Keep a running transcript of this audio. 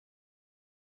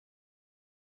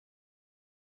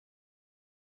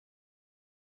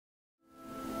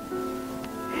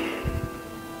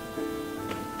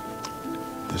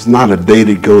There's not a day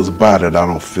that goes by that I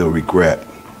don't feel regret.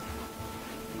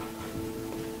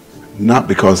 Not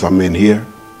because I'm in here,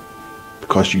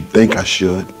 because you think I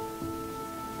should.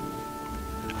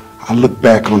 I look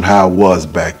back on how I was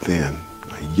back then,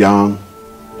 a young,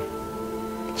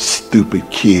 stupid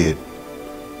kid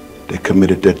that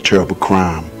committed that terrible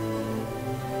crime.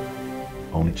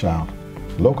 Only child.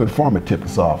 Local informant tipped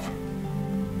us off.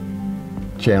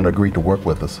 Chandler agreed to work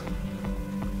with us.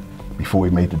 Before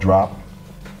he made the drop,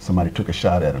 somebody took a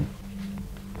shot at him.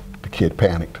 The kid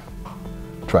panicked,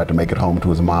 tried to make it home to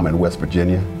his mom in West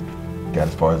Virginia, got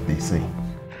as far as DC.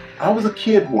 I was a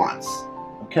kid once,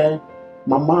 okay?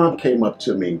 My mom came up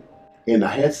to me and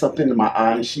I had something in my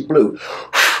eye and she blew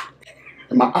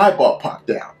and my eyeball popped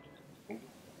out.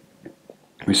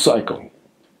 Recycle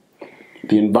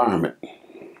the environment.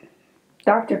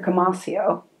 Dr.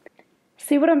 Camasio,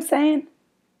 see what I'm saying?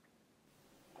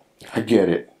 I get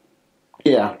it.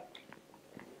 Yeah.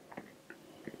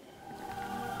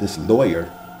 This lawyer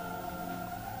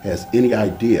has any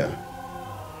idea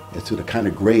as to the kind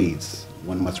of grades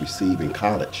one must receive in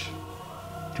college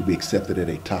to be accepted at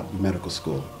a top medical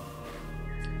school.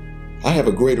 I have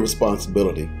a greater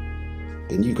responsibility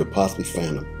than you could possibly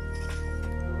fathom.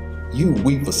 You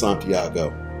weep for Santiago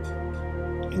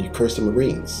and you curse the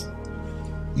Marines.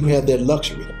 You have that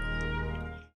luxury.